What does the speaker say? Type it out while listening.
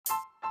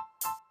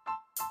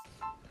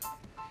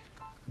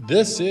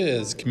This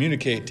is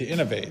Communicate to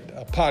Innovate,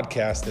 a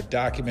podcast that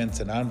documents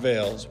and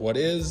unveils what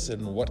is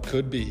and what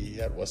could be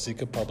at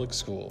Waseca Public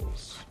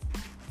Schools.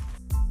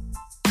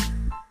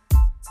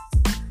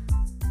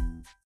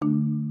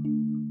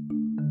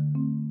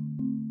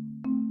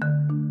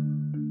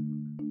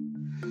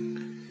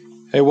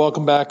 Hey,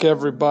 welcome back,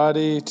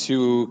 everybody,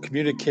 to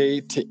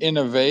Communicate to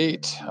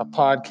Innovate, a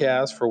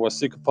podcast for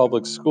Waseca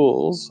Public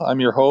Schools.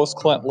 I'm your host,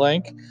 Clint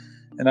Link,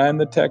 and I'm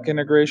the Tech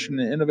Integration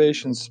and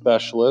Innovation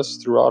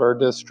Specialist throughout our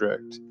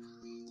district.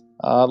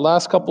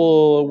 Last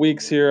couple of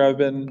weeks here, I've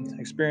been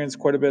experienced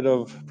quite a bit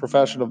of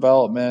professional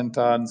development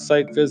on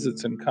site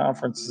visits and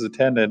conferences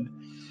attended,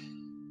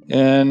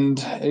 and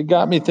it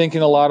got me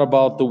thinking a lot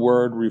about the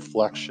word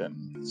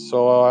reflection.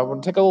 So I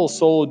want to take a little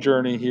soul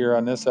journey here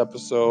on this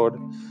episode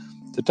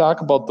to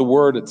talk about the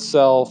word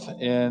itself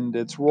and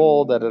its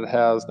role that it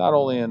has not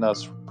only in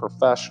us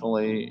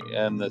professionally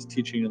in this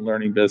teaching and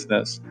learning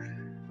business,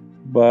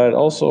 but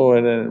also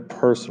in it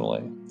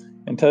personally.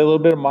 And tell you a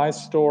little bit of my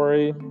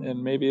story,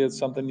 and maybe it's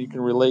something you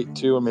can relate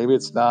to, and maybe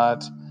it's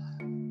not.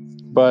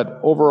 But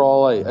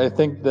overall, I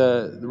think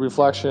the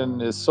reflection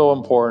is so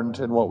important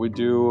in what we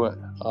do,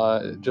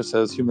 just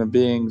as human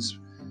beings,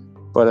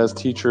 but as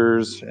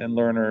teachers and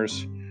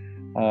learners,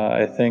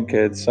 I think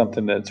it's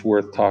something that's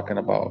worth talking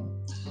about.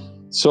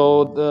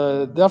 So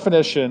the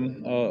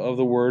definition of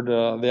the word,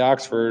 the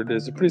Oxford,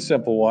 is a pretty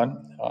simple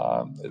one.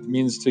 It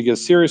means to give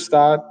serious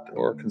thought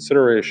or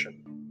consideration.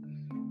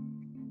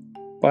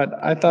 But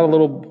I thought a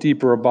little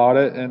deeper about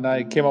it, and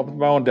I came up with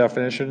my own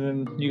definition,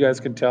 and you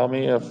guys can tell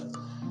me if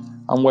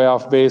I'm way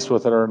off base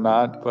with it or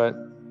not. But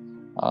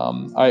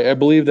I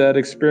believe that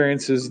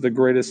experience is the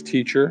greatest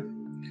teacher.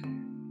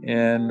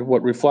 And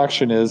what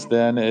reflection is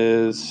then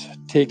is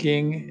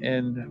taking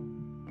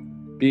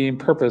and being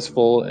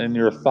purposeful in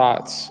your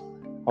thoughts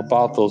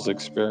about those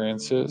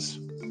experiences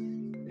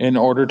in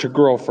order to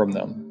grow from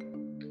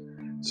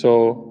them.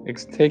 So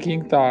it's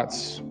taking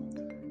thoughts,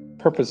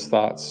 purpose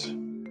thoughts,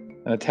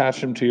 and attach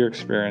them to your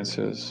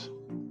experiences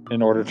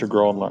in order to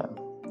grow and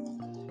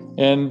learn.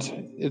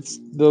 And it's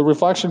the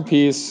reflection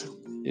piece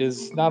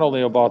is not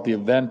only about the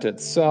event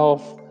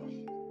itself,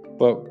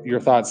 but your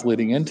thoughts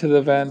leading into the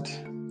event,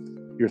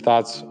 your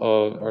thoughts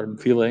or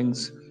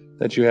feelings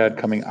that you had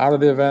coming out of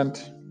the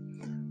event.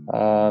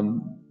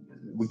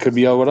 We could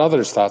be what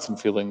others' thoughts and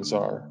feelings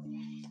are.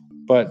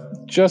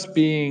 But just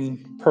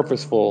being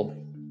purposeful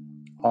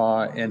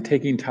and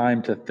taking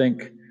time to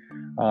think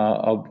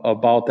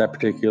about that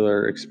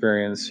particular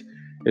experience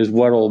is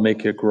what will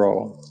make it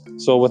grow.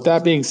 So with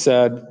that being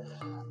said,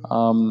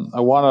 I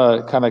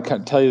want to kind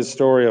of tell you the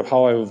story of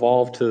how I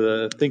evolved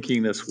to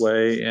thinking this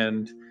way,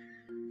 and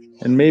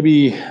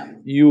maybe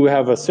you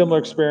have a similar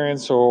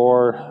experience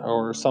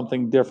or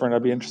something different.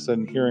 I'd be interested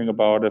in hearing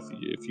about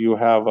if you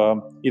have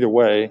either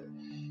way.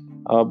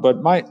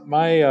 But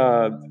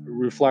my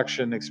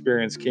reflection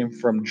experience came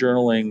from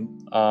journaling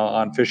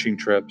on fishing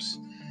trips.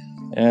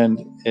 And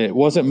it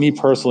wasn't me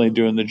personally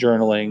doing the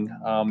journaling.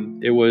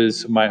 It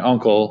was my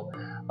uncle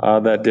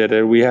that did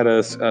it. We had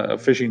a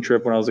fishing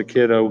trip when I was a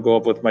kid. I would go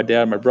up with my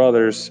dad and my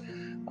brothers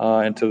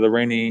into the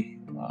rainy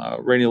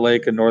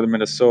lake in northern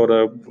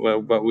Minnesota,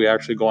 but we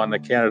actually go on the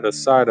Canada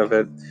side of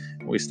it.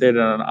 We stayed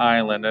on an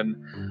island, and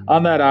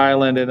on that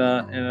island in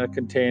a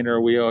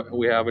container, we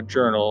have a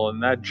journal,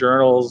 and that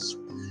journal's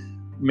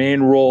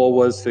main role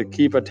was to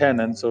keep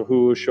attendance of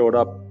who showed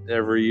up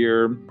every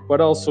year,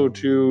 but also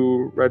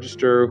to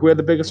register who had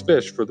the biggest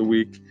fish for the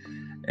week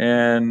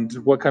and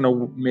what kind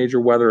of major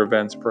weather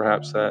events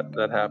perhaps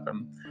that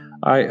happened.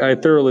 I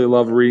thoroughly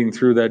loved reading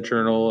through that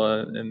journal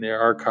and the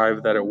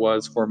archive that it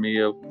was for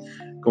me of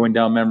going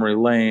down memory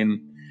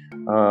lane.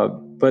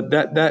 But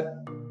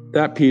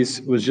that piece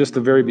was just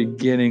the very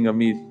beginning of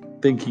me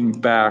thinking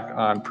back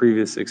on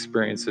previous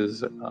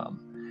experiences.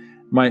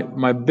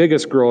 My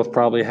biggest growth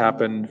probably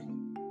happened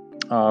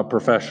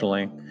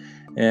professionally.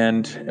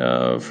 And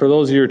for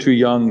those of you who are too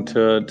young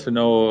to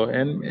know,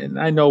 and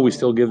I know we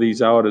still give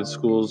these out at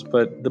schools,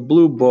 but the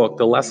blue book,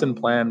 the lesson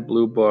plan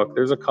blue book,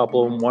 there's a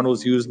couple of them. One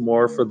was used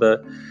more for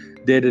the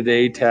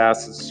day-to-day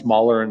tasks, it's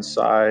smaller in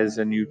size,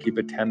 and you keep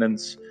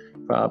attendance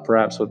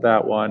perhaps with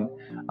that one.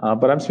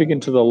 But I'm speaking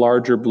to the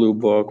larger blue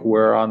book,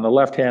 where on the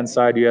left-hand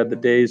side you had the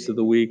days of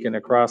the week, and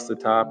across the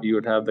top you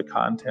would have the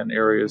content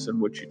areas in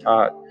which you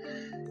taught.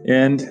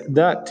 And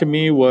that to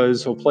me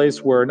was a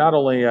place where not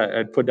only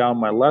I'd put down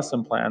my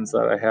lesson plans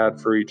that I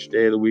had for each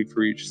day of the week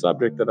for each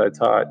subject that I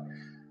taught,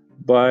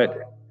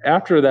 but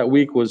after that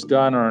week was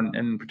done, or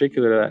in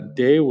particular that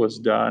day was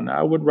done,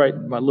 I would write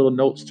my little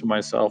notes to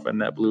myself in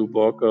that blue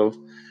book of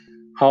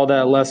how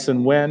that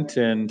lesson went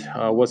and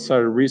what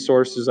sort of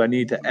resources I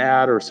need to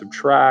add or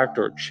subtract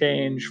or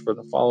change for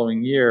the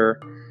following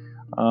year.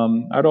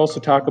 I'd also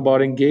talk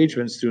about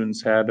engagement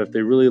students had, if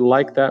they really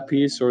liked that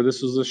piece or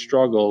this was a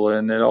struggle,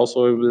 and it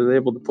also was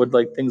able to put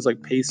things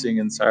like pacing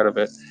inside of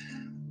it.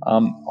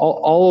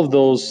 All of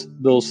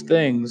those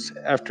things,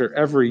 after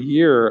every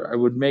year, I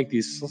would make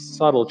these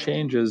subtle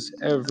changes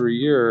every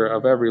year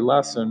of every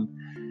lesson,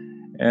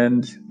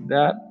 and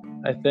that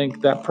I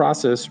think that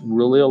process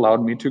really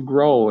allowed me to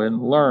grow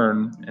and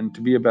learn and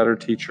to be a better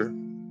teacher.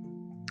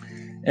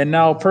 And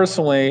now,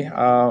 personally,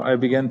 I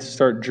began to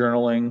start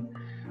journaling,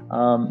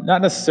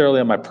 not necessarily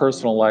on my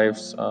personal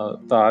life's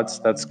thoughts.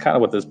 That's kind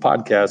of what this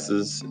podcast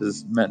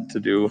is meant to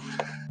do.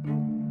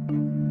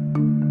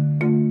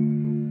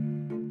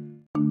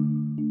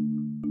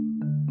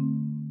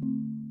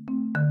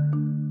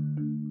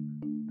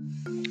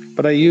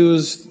 But I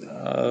use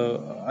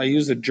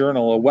a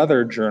journal, a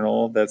weather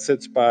journal that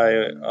sits by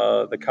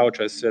the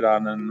couch I sit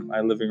on in my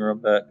living room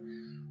that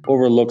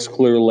overlooks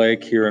Clear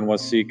Lake here in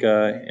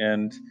Waseca.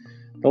 And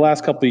the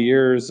last couple of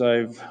years,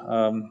 I've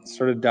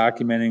started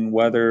documenting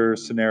weather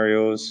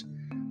scenarios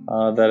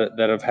that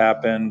have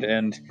happened,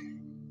 and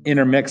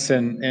intermix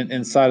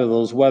inside of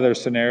those weather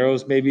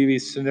scenarios maybe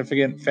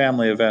significant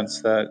family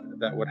events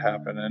that would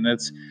happen. And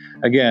it's,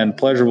 again,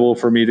 pleasurable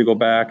for me to go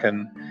back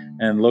and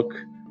look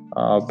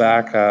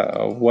back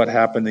at what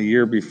happened the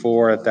year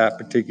before at that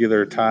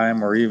particular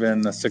time, or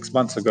even 6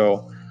 months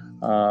ago,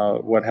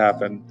 what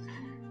happened.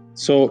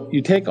 So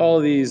you take all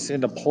of these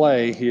into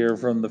play here,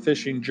 from the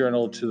fishing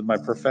journal to my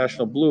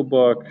professional blue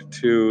book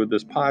to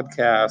this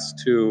podcast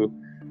to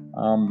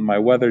my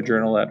weather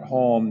journal at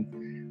home.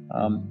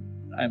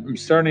 I'm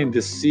starting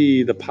to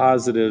see the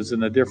positives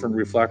and the different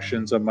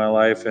reflections of my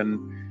life,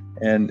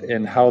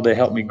 and how they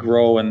help me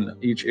grow in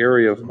each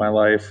area of my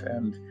life.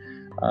 And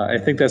I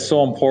think that's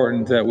so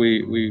important that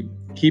we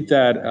keep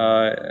that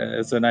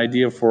as an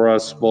idea for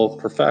us, both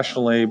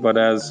professionally, but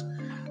as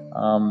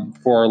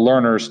for our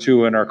learners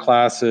too in our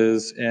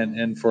classes,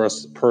 and for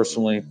us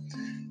personally,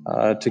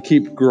 to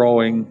keep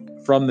growing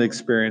from the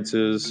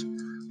experiences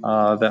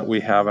that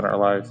we have in our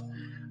life.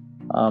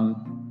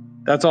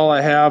 That's all I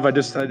have. I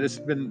just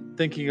been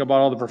thinking about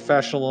all the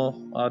professional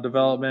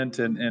development,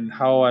 and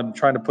how I'm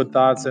trying to put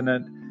thoughts in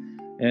it,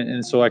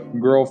 and so I can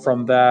grow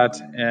from that,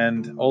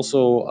 and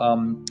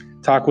also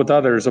talk with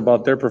others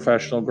about their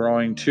professional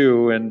growing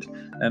too, and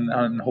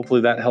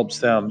hopefully that helps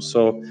them.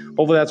 So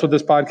hopefully that's what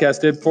this podcast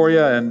did for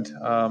you. And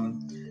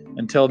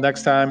until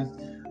next time,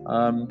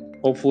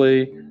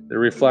 hopefully the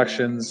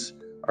reflections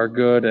are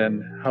good,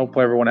 and hope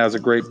everyone has a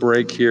great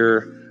break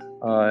here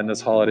in this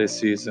holiday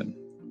season.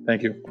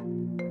 Thank you.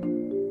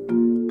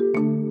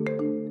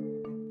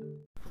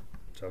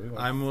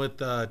 I'm with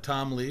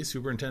Tom Lee,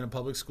 Superintendent of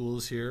Public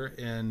Schools here,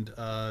 and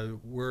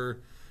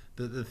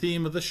the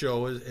theme of the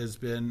show has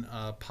been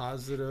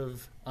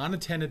positive,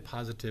 unattended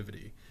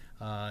positivity,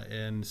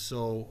 and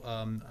so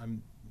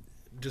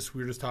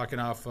we were just talking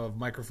off of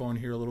microphone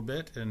here a little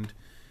bit, and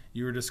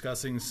you were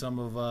discussing some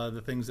of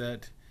the things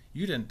that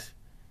you didn't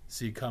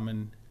see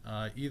coming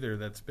either.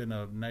 That's been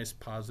a nice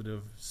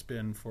positive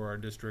spin for our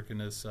district in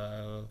this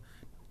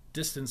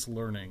distance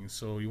learning.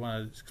 So you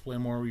want to explain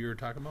more what you were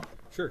talking about?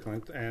 Sure,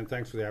 Clint, and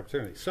thanks for the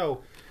opportunity.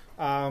 So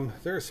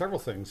there are several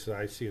things that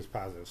I see as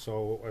positive.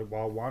 So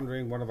while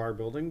wandering one of our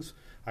buildings,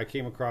 I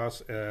came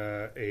across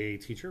a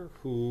teacher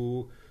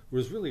who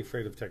was really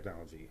afraid of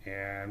technology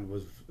and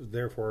was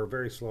therefore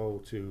very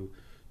slow to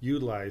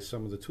utilize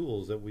some of the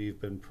tools that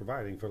we've been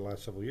providing for the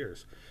last several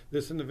years.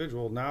 This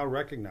individual now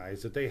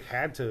recognized that they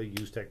had to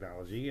use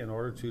technology in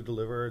order to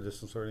deliver a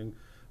distance learning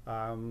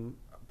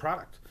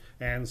product.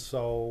 And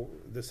so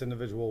this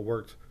individual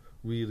worked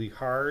really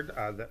hard.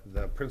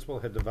 The principal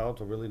had developed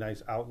a really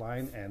nice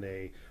outline and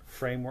a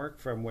framework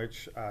from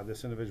which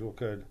this individual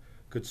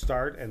could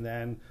start, and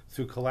then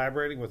through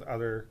collaborating with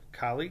other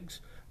colleagues,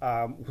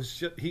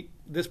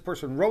 this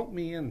person wrote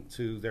me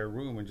into their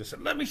room and just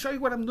said, "Let me show you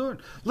what I'm doing.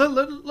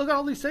 Look at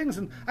all these things."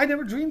 And I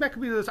never dreamed I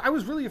could be this. I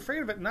was really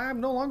afraid of it, and now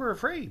I'm no longer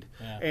afraid.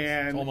 Yeah,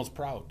 and it's almost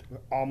proud.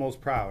 Almost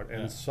proud.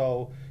 Yeah. And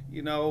so,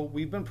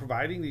 we've been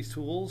providing these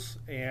tools,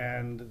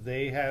 and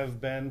they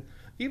have been,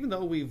 even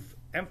though we've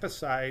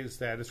emphasized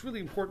that it's really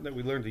important that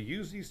we learn to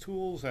use these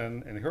tools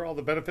and hear all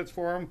the benefits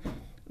for them,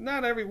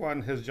 not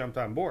everyone has jumped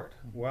on board.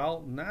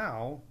 Well,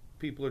 now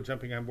people are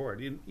jumping on board.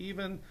 And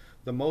even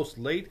the most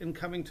late in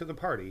coming to the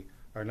party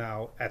are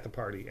now at the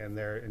party, and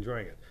they're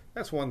enjoying it.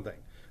 That's one thing.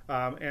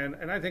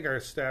 And I think our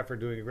staff are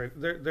doing a great.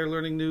 They're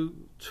learning new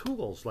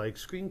tools like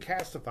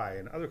Screencastify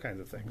and other kinds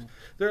of things.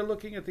 Mm-hmm. They're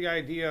looking at the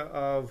idea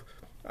of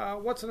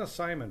what's an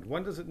assignment?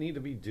 When does it need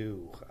to be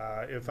due?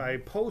 If I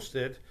post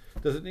it,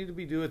 does it need to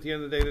be due at the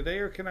end of the day today,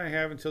 or can I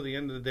have until the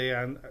end of the day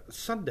on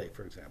Sunday,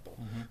 for example?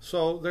 Mm-hmm.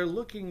 So they're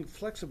looking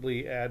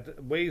flexibly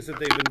at ways that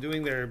they've been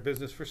doing their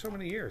business for so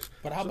many years.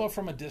 But how about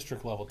from a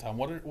district level, Tom?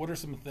 What are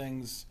some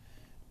things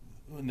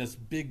in this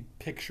big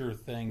picture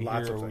thing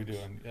Lots here of are we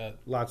things. doing?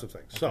 Lots of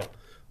things. Okay.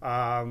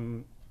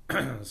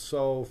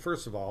 So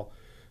first of all,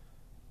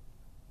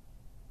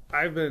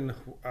 I've been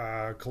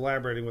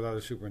collaborating with other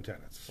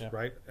superintendents,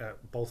 right?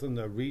 Both in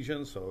the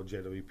region, so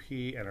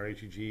JWP,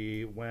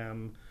 NRHEG,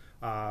 WEM,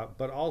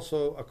 but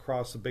also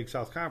across the Big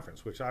South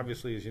Conference, which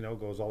obviously, as you know,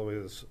 goes all the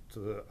way to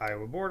the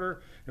Iowa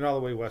border and all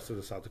the way west to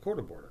the South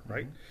Dakota border,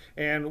 right?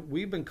 And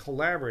we've been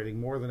collaborating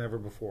more than ever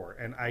before,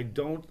 and I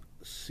don't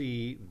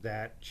see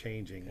that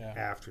changing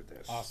after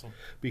this. Awesome.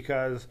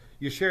 Because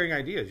you're sharing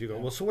ideas. You go,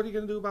 well, so what are you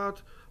going to do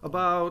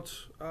about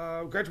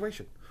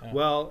graduation? Yeah.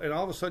 Well, and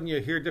all of a sudden you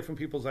hear different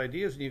people's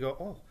ideas, and you go,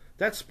 oh,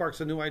 that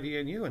sparks a new idea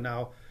in you, and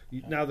now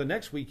the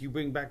next week you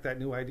bring back that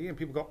new idea, and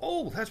people go,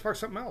 oh, that sparks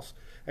something else.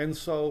 And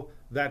so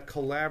that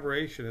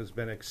collaboration has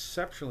been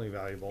exceptionally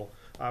valuable,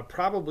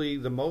 probably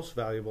the most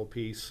valuable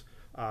piece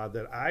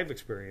that I've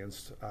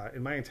experienced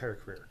in my entire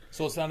career.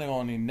 So it's not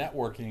only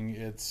networking;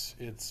 it's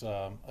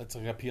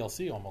like a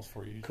PLC almost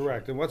for you.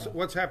 Correct. And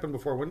what's happened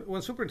before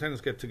when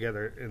superintendents get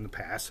together in the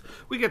past,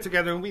 we get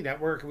together and we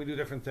network and we do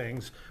different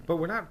things, but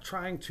we're not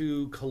trying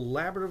to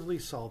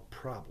collaboratively solve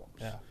problems.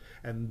 Yeah.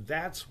 And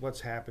that's what's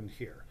happened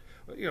here.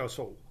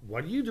 So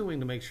what are you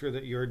doing to make sure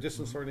that your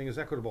distance learning is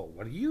equitable?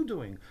 What are you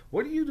doing?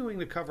 What are you doing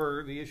to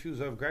cover the issues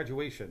of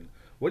graduation?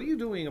 What are you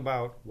doing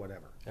about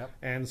whatever? Yep.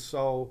 And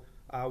so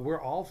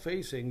we're all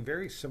facing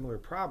very similar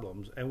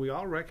problems, and we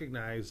all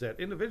recognize that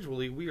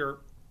individually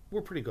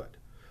we're pretty good,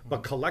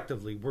 but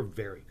collectively we're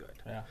very good.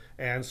 Yeah.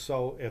 And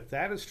so if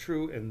that is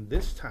true in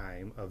this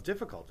time of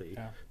difficulty,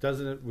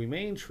 doesn't it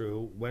remain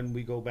true when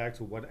we go back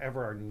to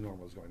whatever our new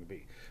normal is going to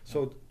be?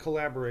 So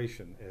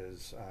collaboration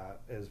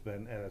has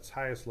been at its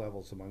highest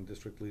levels among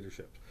district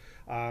leadership.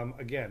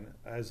 Again,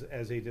 as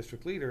a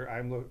district leader,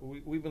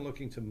 we've been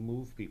looking to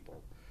move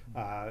people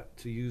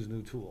to use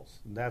new tools.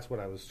 And that's what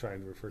I was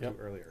trying to refer to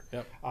earlier.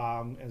 Yep.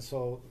 And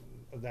so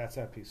that's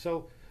that piece.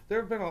 So there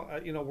have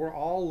been, we're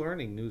all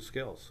learning new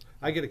skills.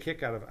 I get a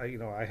kick out of,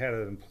 I had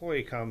an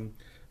employee come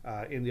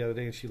in the other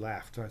day and she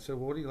laughed. And I said,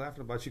 well, what are you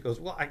laughing about? She goes,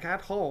 well, I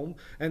got home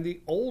and the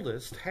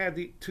oldest had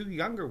the two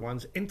younger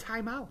ones in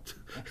timeout.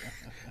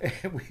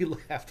 And we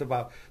laughed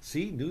about,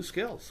 new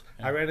skills.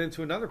 Yeah. I ran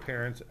into another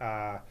parent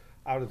out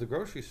at the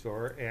grocery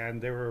store,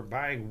 and they were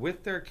buying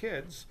with their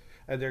kids.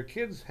 And their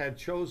kids had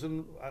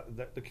chosen,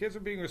 the kids are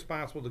being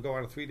responsible to go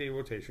on a 3-day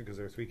rotation because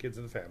there are 3 kids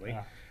in the family.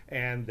 Yeah.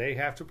 And they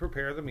have to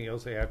prepare the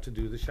meals, they have to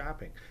do the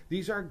shopping.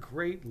 These are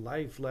great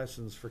life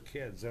lessons for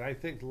kids. And I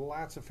think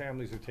lots of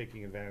families are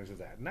taking advantage of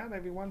that. Not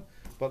everyone,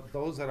 but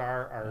those that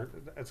are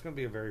it's going to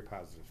be a very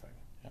positive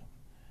thing.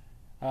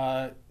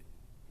 Yeah.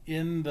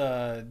 In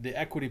the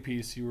equity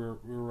piece you were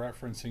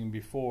referencing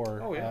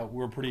before,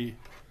 we're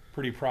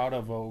pretty proud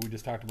of what we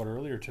just talked about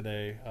earlier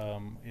today,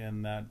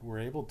 in that we're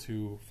able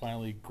to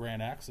finally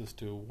grant access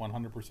to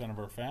 100% of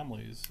our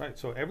families. Right.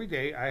 So every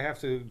day I have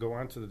to go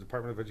onto the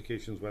Department of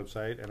Education's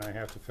website, and I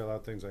have to fill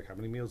out things like how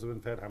many meals have been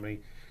fed, how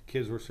many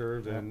kids were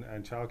served, and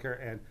childcare,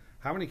 and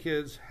how many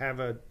kids have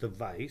a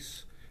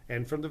device.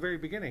 And from the very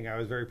beginning, I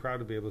was very proud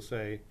to be able to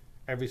say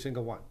every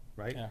single one,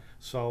 right? Yeah.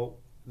 So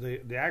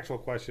the actual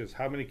question is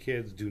how many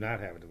kids do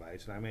not have a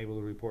device, and I'm able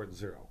to report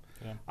 0.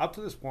 Yeah. Up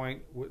to this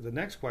point, the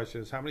next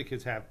question is how many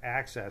kids have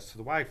access to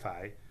the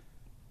Wi-Fi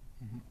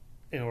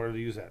in order to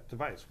use that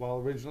device. Well,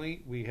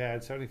 originally we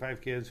had 75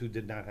 kids who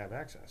did not have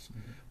access,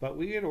 but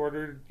we had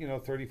ordered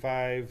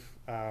 35.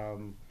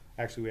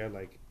 Actually, we had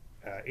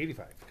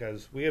 85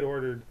 because we had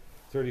ordered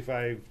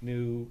 35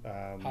 new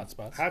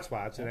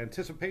hotspots in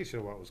anticipation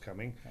of what was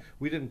coming. Yeah.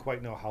 We didn't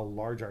quite know how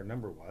large our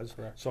number was.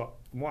 Correct. So,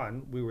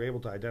 1, we were able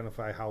to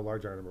identify how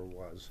large our number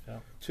was. Yeah.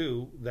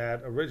 2,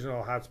 that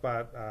original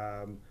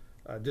hotspot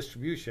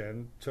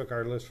distribution took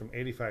our list from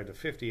 85 to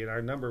 50, and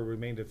our number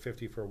remained at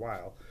 50 for a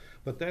while.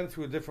 But then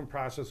through a different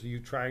process of you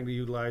trying to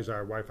utilize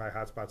our Wi-Fi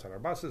hotspots on our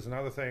buses and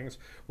other things,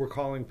 we're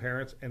calling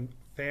parents, and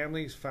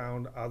families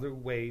found other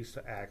ways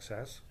to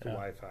access the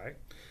Wi-Fi.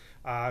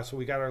 So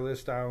we got our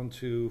list down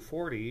to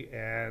 40,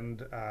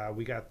 and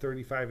we got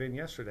 35 in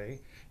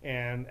yesterday.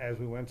 And as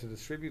we went to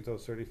distribute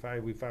those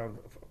 35, we found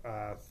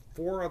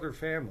 4 other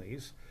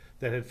families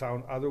that had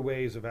found other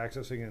ways of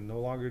accessing and no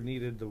longer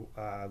needed the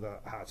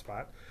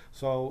hotspot.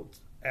 So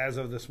as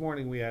of this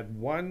morning, we had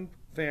 1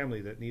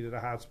 family that needed a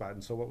hotspot.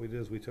 And so what we did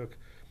is we took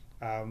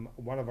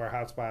one of our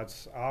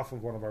hotspots off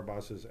of one of our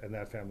buses, and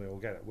that family will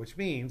get it, which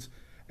means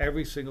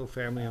every single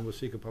family in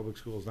Waseca Public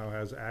Schools now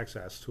has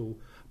access to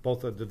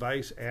both a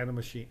device and a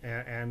machine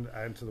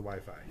and to the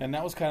Wi-Fi. And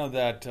that was kind of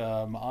that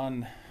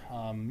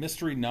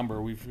mystery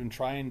number. We've been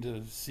trying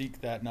to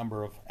seek that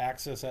number of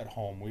access at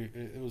home.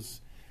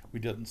 We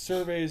did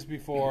surveys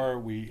before.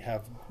 We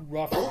have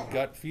rough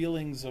gut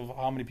feelings of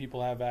how many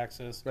people have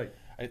access. Right.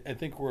 I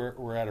think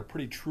we're at a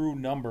pretty true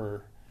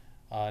number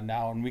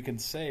now, and we can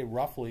say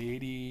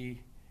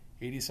roughly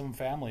 80 some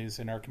families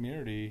in our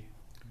community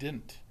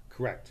didn't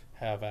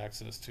have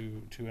access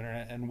to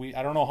internet. And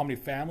I don't know how many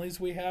families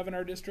we have in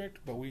our district,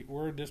 but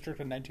we're a district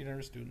of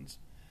 1,900 students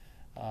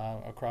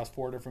across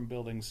 4 different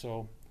buildings.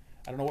 So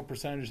I don't know what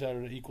percentage that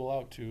would equal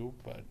out to,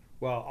 but...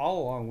 Well,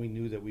 all along we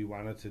knew that we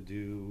wanted to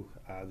do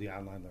the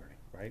online learning,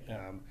 right?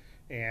 Yeah.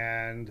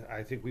 And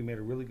I think we made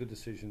a really good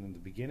decision in the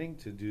beginning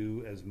to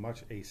do as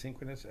much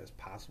asynchronous as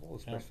possible,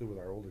 especially with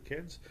our older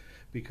kids,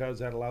 because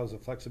that allows the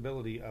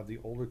flexibility of the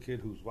older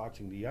kid who's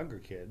watching the younger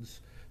kids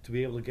to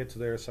be able to get to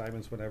their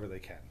assignments whenever they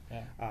can.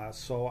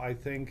 So I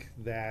think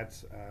that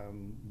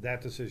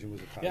that decision was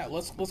a positive. Yeah,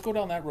 let's go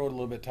down that road a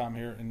little bit, Tom,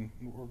 here, and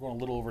we're going a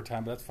little over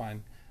time, but that's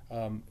fine.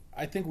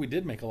 I think we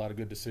did make a lot of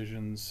good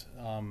decisions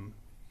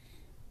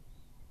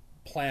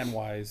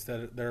plan-wise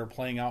that are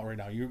playing out right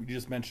now. You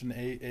just mentioned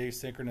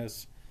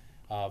asynchronous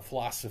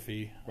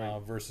philosophy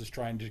versus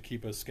trying to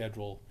keep a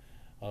schedule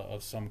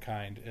of some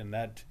kind, and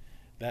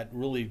that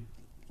really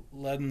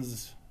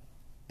lends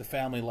the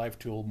family life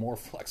to a more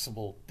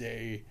flexible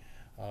day,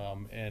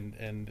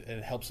 and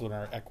it helps with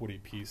our equity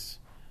piece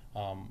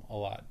a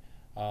lot.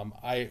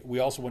 We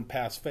also went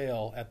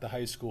pass-fail at the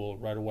high school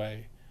right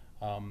away,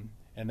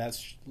 and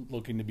that's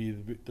looking to be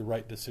the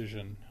right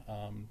decision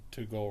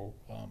to go.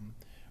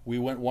 We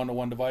went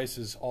one-to-one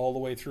devices all the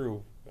way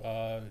through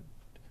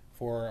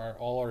for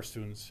all our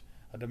students,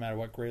 no matter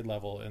what grade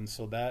level, and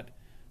so that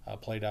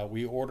played out.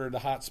 We ordered the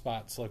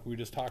hotspots like we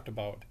just talked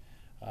about.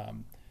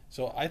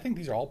 So I think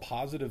these are all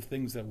positive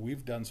things that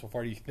we've done so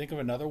far. Do you think of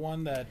another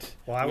one that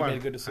we made a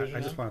good decision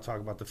I just want to talk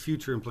about the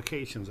future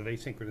implications of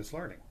asynchronous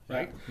learning,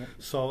 right? Yeah.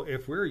 So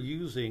if we're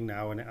using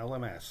now an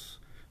LMS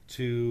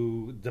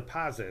to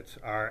deposit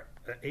our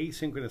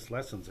asynchronous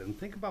lessons, and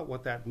think about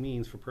what that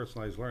means for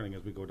personalized learning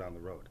as we go down the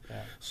road.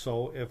 Yeah.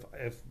 So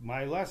if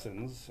my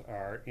lessons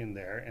are in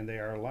there and they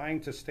are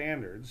aligned to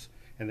standards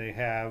and they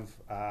have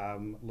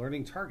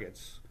learning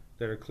targets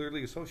that are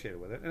clearly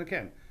associated with it, and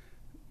again,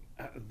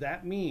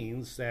 that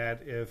means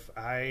that if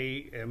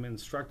I am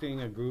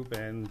instructing a group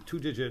in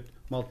 2-digit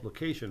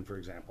multiplication, for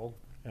example,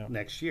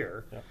 next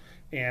year,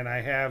 and I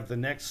have the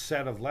next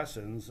set of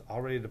lessons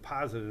already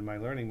deposited in my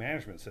learning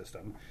management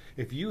system,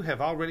 if you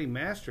have already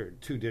mastered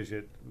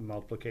 2-digit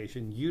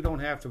multiplication, you don't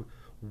have to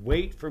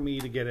wait for me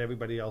to get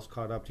everybody else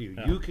caught up to you.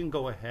 You can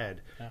go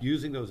ahead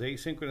using those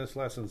asynchronous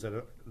lessons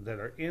that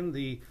are in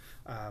the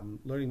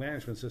learning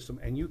management system,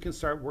 and you can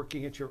start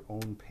working at your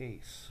own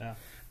pace.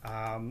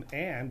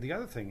 And the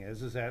other thing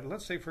is that,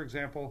 let's say, for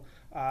example,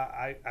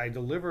 I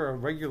deliver a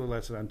regular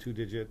lesson on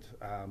 2-digit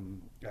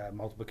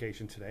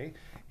multiplication today,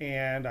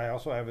 and I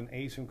also have an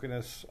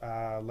asynchronous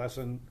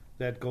lesson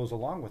that goes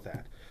along with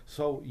that.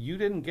 So you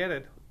didn't get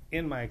it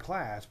in my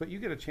class, but you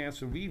get a chance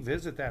to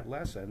revisit that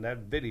lesson, that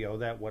video,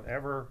 that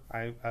whatever,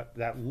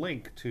 that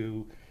link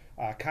to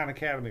Khan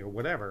Academy or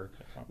whatever,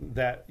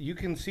 that you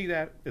can see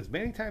that as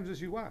many times as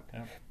you want.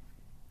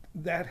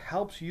 That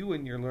helps you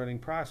in your learning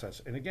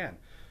process. And again,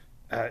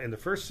 in the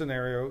first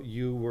scenario,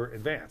 you were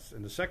advanced.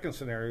 In the second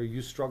scenario,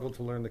 you struggled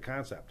to learn the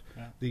concept.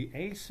 The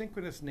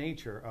asynchronous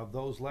nature of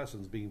those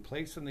lessons being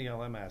placed in the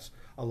LMS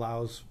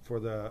allows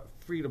for the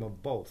freedom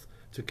of both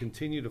to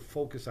continue to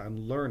focus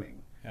on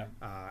learning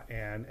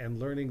and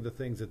learning the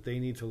things that they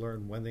need to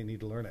learn when they need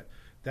to learn it.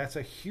 That's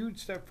a huge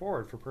step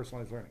forward for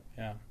personalized learning.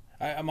 Yeah,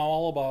 I'm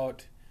all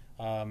about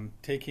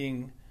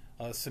taking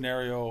a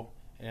scenario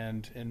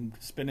and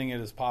spinning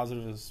it as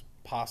positive as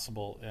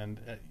possible, and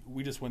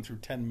we just went through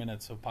 10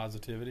 minutes of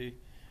positivity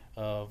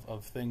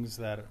of things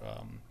that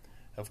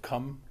have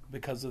come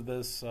because of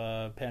this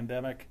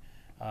pandemic,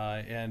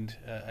 and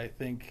I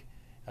think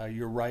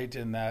you're right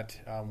in that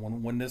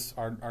when this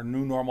our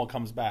new normal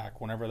comes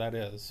back, whenever that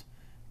is,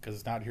 because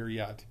it's not here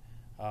yet,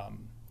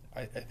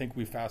 I think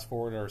we fast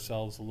forward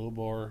ourselves a little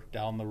more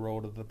down the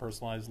road of the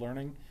personalized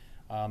learning.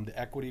 The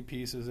equity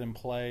piece is in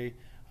play.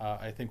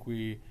 I think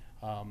we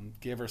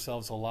gave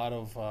ourselves a lot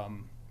of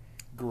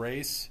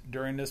grace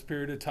during this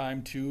period of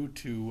time too,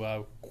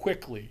 to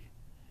quickly,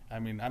 I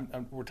mean,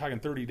 we're talking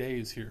 30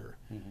 days here,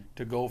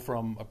 to go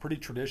from a pretty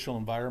traditional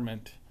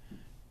environment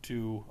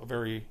to a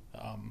very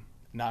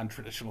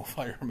non-traditional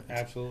environment.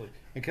 Absolutely.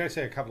 And can I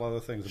say a couple other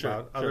things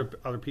about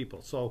other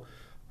people? So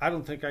I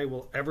don't think I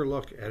will ever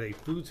look at a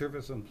food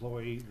service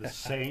employee the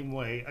same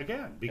way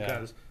again,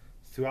 because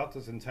throughout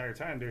this entire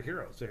time, they're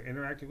heroes. They're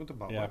interacting with the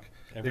public.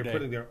 They're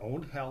putting their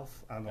own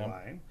health on the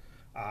line,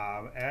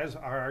 as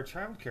are our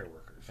child care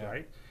workers.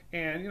 Right,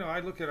 and I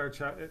look at our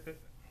child.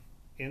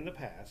 In the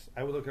past,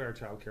 I would look at our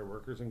child care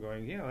workers and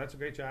going, that's a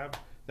great job.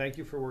 Thank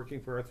you for working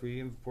for our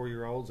 3 and 4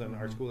 year olds and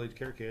our school age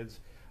care kids.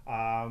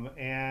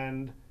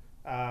 And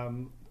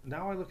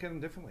now I look at them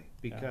differently,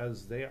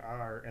 because they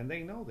are, and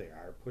they know they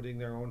are putting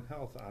their own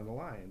health on the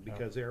line,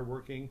 because they are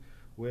working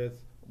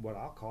with what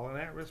I'll call an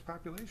at-risk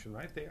population.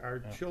 Right, they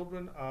are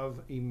children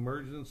of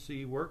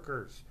emergency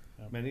workers.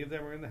 Many of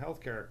them are in the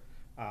healthcare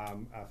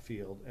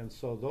field, and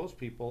so those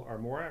people are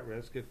more at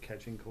risk of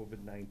catching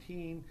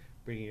COVID-19,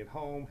 bringing it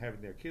home, having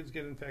their kids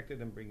get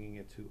infected, and bringing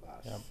it to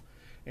us.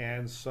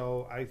 And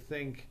so I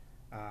think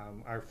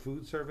our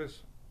food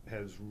service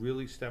has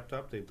really stepped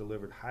up. They've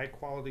delivered high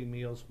quality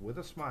meals with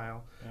a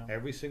smile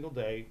every single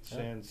day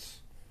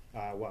since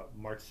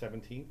March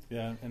 17th.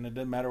 And it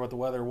didn't matter what the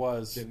weather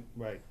was.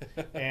 Right.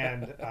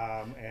 And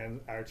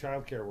our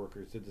child care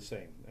workers did the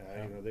same.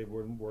 They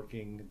were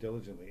working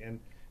diligently. And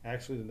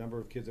actually, the number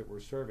of kids that we're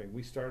serving,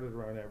 we started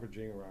around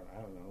averaging around,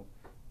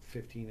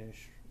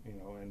 15-ish,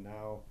 and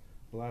now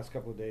The last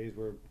couple of days,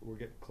 we're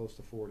getting close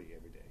to 40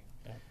 every day.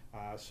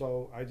 Yeah.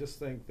 So I just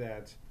think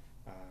that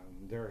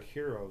there are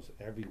heroes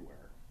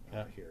everywhere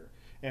here.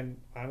 And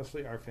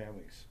honestly, our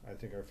families. I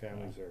think our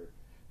families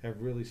have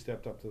really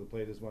stepped up to the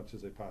plate as much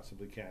as they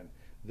possibly can.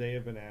 They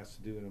have been asked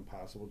to do an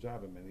impossible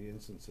job in many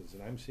instances,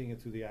 and I'm seeing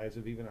it through the eyes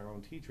of even our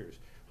own teachers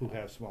who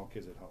have small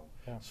kids at home.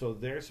 Yeah. So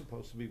they're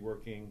supposed to be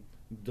working,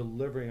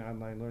 delivering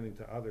online learning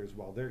to others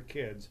while their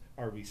kids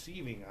are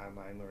receiving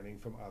online learning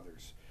from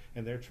others.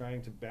 And they're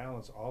trying to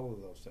balance all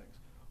of those things.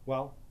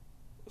 Well,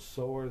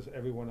 so is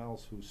everyone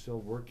else who's still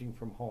working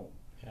from home.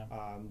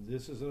 Yeah.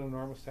 This is an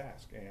enormous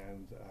task,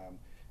 and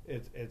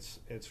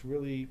it's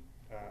really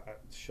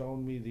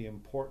shown me the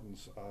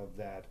importance of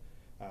that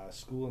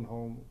school and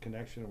home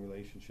connection and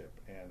relationship,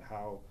 and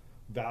how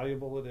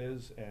valuable it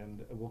is,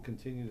 and will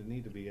continue to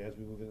need to be as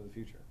we move into the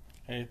future.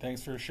 Hey,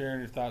 thanks for sharing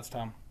your thoughts,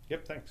 Tom.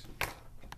 Yep, thanks.